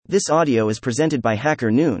This audio is presented by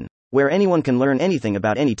Hacker Noon, where anyone can learn anything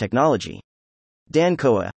about any technology. Dan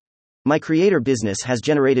Koa. My creator business has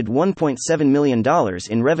generated $1.7 million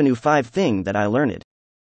in revenue. 5 thing that I learned.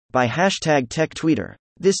 By #TechTweeter.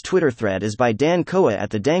 This Twitter thread is by Dan Koa at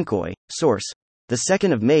the Dankoi, source. The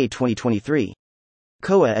 2nd of May 2023.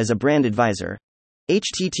 Koa as a brand advisor.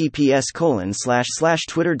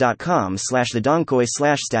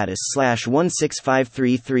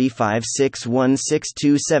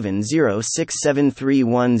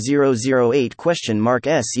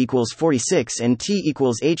 s equals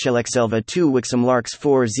HLXelva 2 Wixom Larks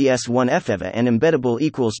 4 ZS1 Feva and embeddable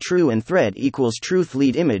equals true and thread equals truth.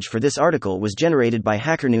 Lead image for this article was generated by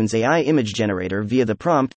HackerNoon's AI image generator via the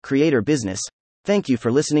prompt, Creator Business. Thank you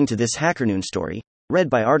for listening to this HackerNoon story, read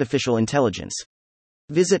by artificial intelligence.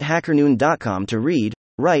 Visit hackernoon.com to read,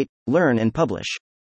 write, learn and publish.